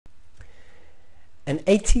An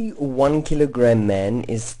 81 kilogram man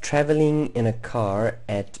is traveling in a car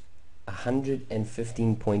at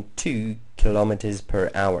 115.2 kilometers per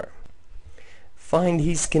hour. Find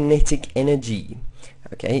his kinetic energy.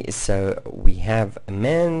 Okay, so we have a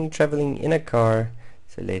man traveling in a car.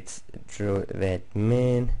 So let's draw that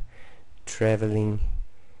man traveling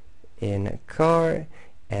in a car,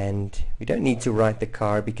 and we don't need to write the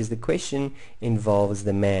car because the question involves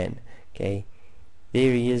the man. Okay,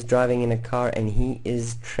 there he is driving in a car, and he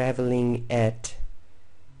is traveling at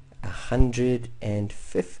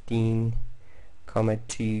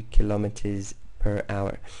 115.2 kilometers per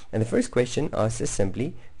hour. And the first question asks us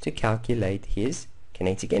simply to calculate his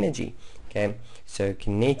kinetic energy. Okay, so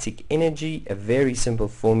kinetic energy, a very simple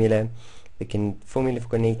formula. The formula for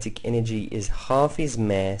kinetic energy is half his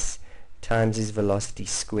mass times his velocity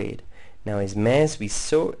squared. Now his mass we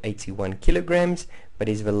saw 81 kilograms, but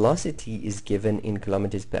his velocity is given in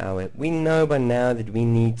kilometers per hour. We know by now that we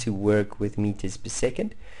need to work with meters per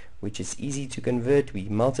second, which is easy to convert. We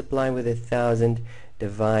multiply with 1,000,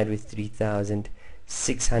 divide with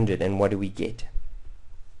 3,600, and what do we get?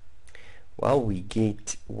 Well, we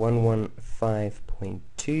get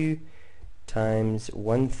 115.2 times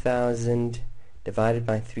 1,000 divided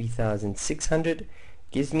by 3,600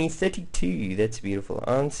 gives me 32. That's a beautiful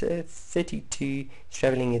answer. 32 is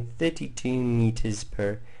traveling at 32 meters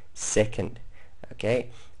per second. Okay,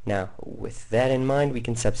 now with that in mind, we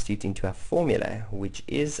can substitute into our formula, which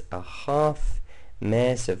is a half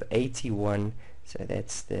mass of 81. So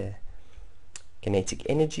that's the kinetic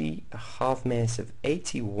energy, a half mass of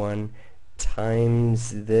 81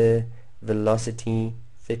 times the velocity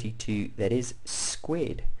 32, that is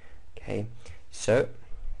squared. Okay, so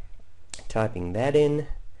typing that in,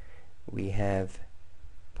 we have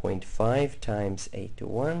 0.5 times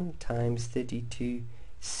 81 times 32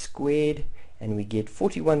 squared, and we get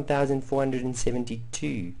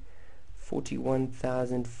 41,472.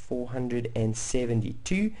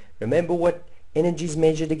 41,472. Remember what energy is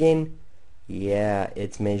measured again? Yeah,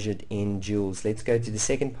 it's measured in joules. Let's go to the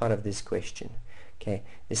second part of this question. Okay,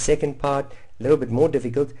 the second part, a little bit more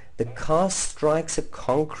difficult. The car strikes a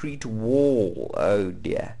concrete wall. Oh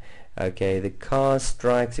dear. Okay, the car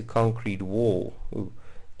strikes a concrete wall. Ooh,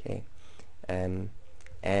 okay, and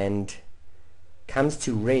comes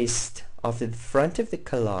to rest after the front of the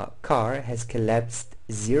car has collapsed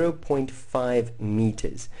 0.5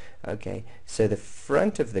 meters. Okay, so the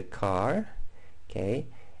front of the car, okay,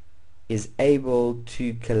 is able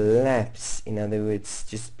to collapse, in other words,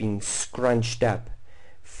 just being scrunched up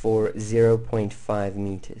for 0.5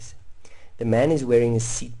 meters. The man is wearing a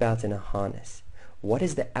seatbelt and a harness. What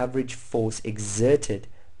is the average force exerted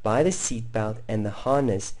by the seatbelt and the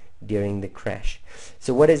harness during the crash?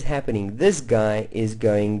 So what is happening? This guy is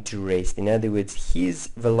going to rest. In other words,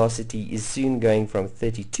 his velocity is soon going from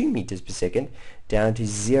 32 meters per second down to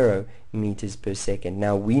 0 meters per second.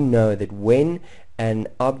 Now we know that when an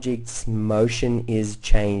object's motion is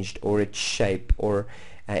changed, or its shape, or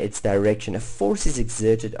its direction, a force is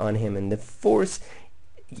exerted on him, and the force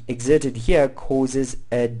exerted here causes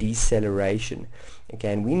a deceleration.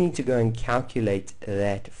 Okay, and we need to go and calculate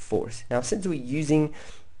that force. Now since we're using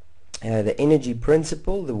the energy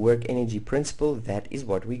principle, the work energy principle, that is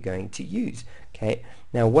what we're going to use. Okay,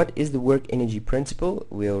 now what is the work energy principle?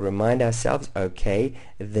 We'll remind ourselves, okay,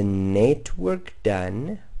 the net work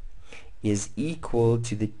done is equal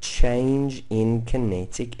to the change in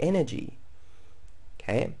kinetic energy.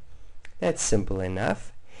 Okay, that's simple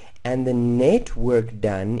enough. And the net work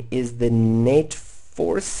done is the net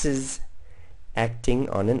forces acting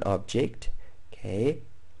on an object, okay,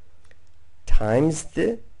 times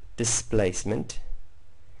the displacement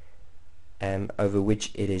over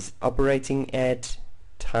which it is operating at,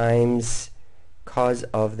 times cos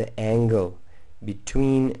of the angle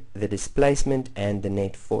between the displacement and the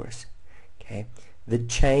net force. Okay, the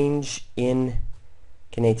change in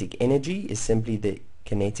kinetic energy is simply the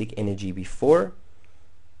kinetic energy before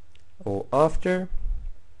or after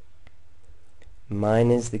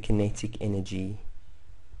minus the kinetic energy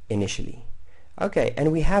initially. Okay,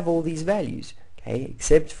 and we have all these values, okay,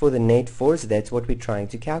 except for the net force. That's what we're trying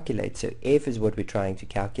to calculate. So F is what we're trying to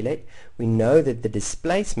calculate. We know that the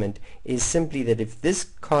displacement is simply that if this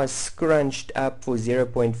car scrunched up for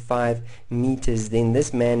 0.5 meters, then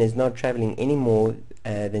this man is not traveling any more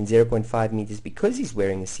than 0.5 meters because he's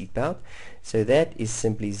wearing a seatbelt. So that is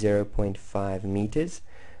simply 0.5 meters,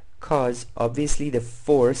 because obviously the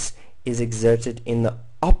force is exerted in the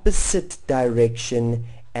opposite direction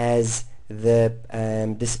as the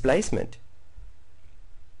displacement.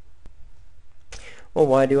 Well,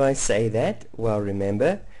 why do I say that? Well,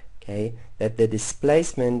 remember, okay, that the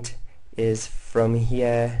displacement is from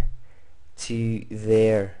here to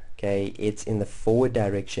there. Okay, it's in the forward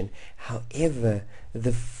direction. However,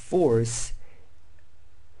 the force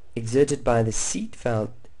exerted by the seat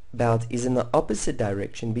belt is in the opposite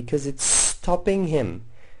direction because it's stopping him.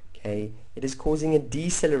 Okay, it is causing a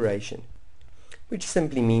deceleration, which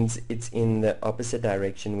simply means it's in the opposite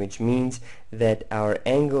direction, which means that our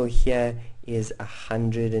angle here is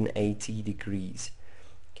 180 degrees.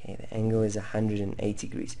 Okay, the angle is 180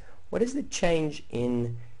 degrees. What is the change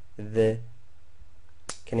in the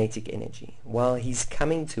kinetic energy? Well, he's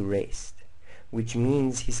coming to rest, which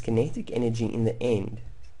means his kinetic energy in the end,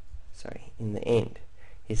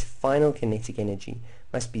 his final kinetic energy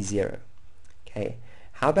must be 0. Okay,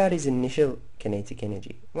 how about his initial kinetic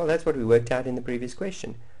energy? Well, that's what we worked out in the previous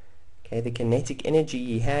question. Okay, the kinetic energy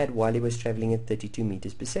he had while he was traveling at 32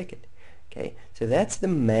 meters per second. Okay, so that's the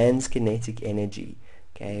man's kinetic energy,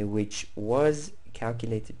 okay, which was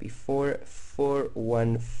calculated before,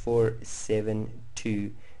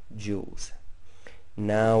 41472 joules.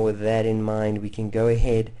 Now, with that in mind, we can go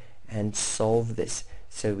ahead and solve this.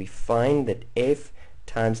 So we find that F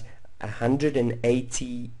times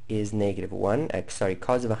 180 is negative 1.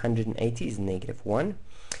 Cos of 180 is negative 1.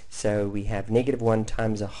 So we have negative 1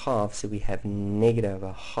 times a half, so we have negative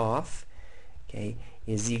a half, okay,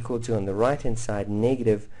 is equal to, on the right hand side,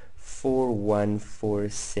 negative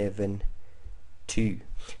 41472.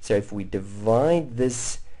 So if we divide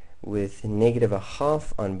this with negative a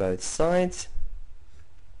half on both sides,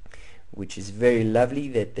 which is very lovely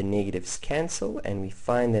that the negatives cancel, and we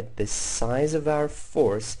find that the size of our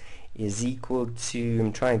force is equal to,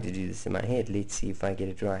 I'm trying to do this in my head, let's see if I get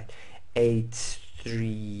it right,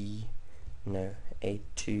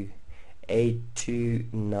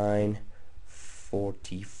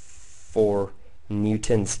 82944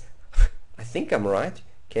 newtons. I think I'm right.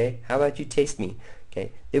 Okay, how about you test me?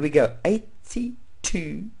 Okay, there we go,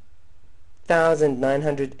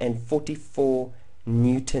 82,944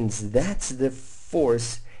 newtons. That's the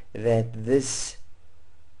force that this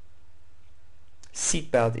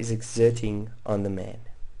seatbelt is exerting on the man.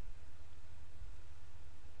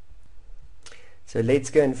 So let's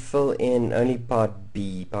go and fill in only part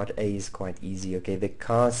B. Part A is quite easy. Okay, the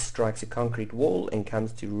car strikes a concrete wall and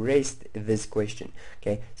comes to rest. This question.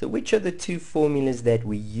 Okay, so which are the two formulas that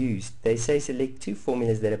we used? They say select two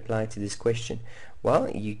formulas that apply to this question. Well,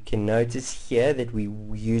 you can notice here that we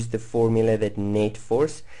used the formula that net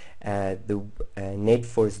force, net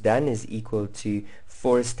force done is equal to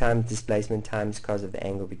force times displacement times cos of the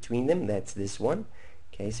angle between them. That's this one.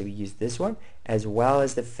 Okay, so we use this one, as well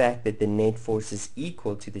as the fact that the net force is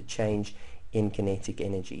equal to the change in kinetic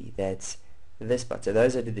energy. That's this part. So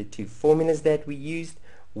those are the two formulas that we used.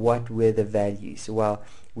 What were the values? Well,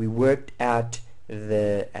 we worked out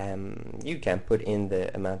the, you can put in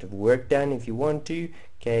the amount of work done if you want to.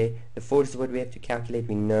 Okay, the force is what we have to calculate.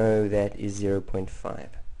 We know that is 0.5.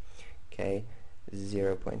 Okay,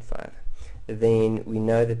 0.5. Then we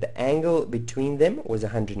know that the angle between them was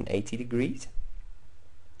 180 degrees.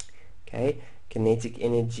 Okay, kinetic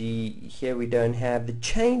energy, here we don't have the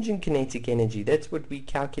change in kinetic energy. That's what we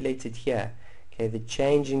calculated here. Okay, the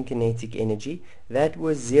change in kinetic energy, that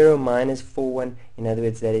was 0 minus 41. In other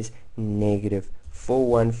words, that is negative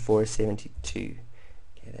 41472.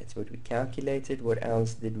 Okay, that's what we calculated. What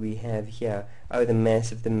else did we have here? Oh, the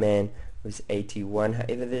mass of the man was 81.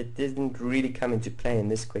 However, that didn't really come into play in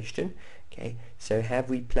this question. Okay, so have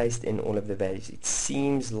we placed in all of the values? It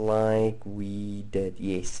seems like we did,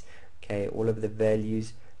 yes. Okay, all of the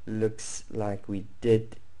values looks like we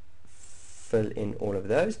did fill in all of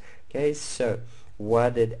those. Okay, so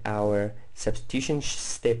what did our substitution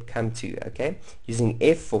step come to? Okay, using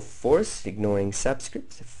F for force, ignoring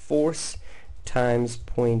subscripts, force times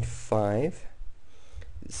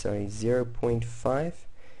 0.5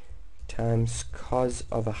 times cos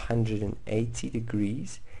of 180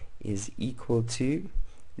 degrees is equal to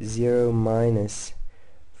 0 minus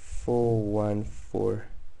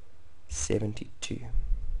 41472.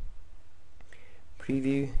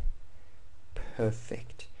 Preview.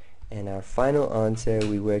 Perfect. And our final answer,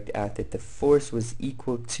 we worked out that the force was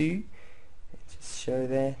equal to, let's just show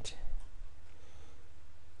that,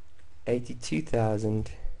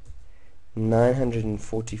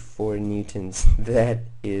 82,944 newtons. That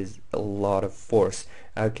is a lot of force.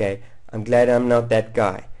 Okay, I'm glad I'm not that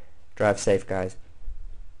guy. Drive safe, guys.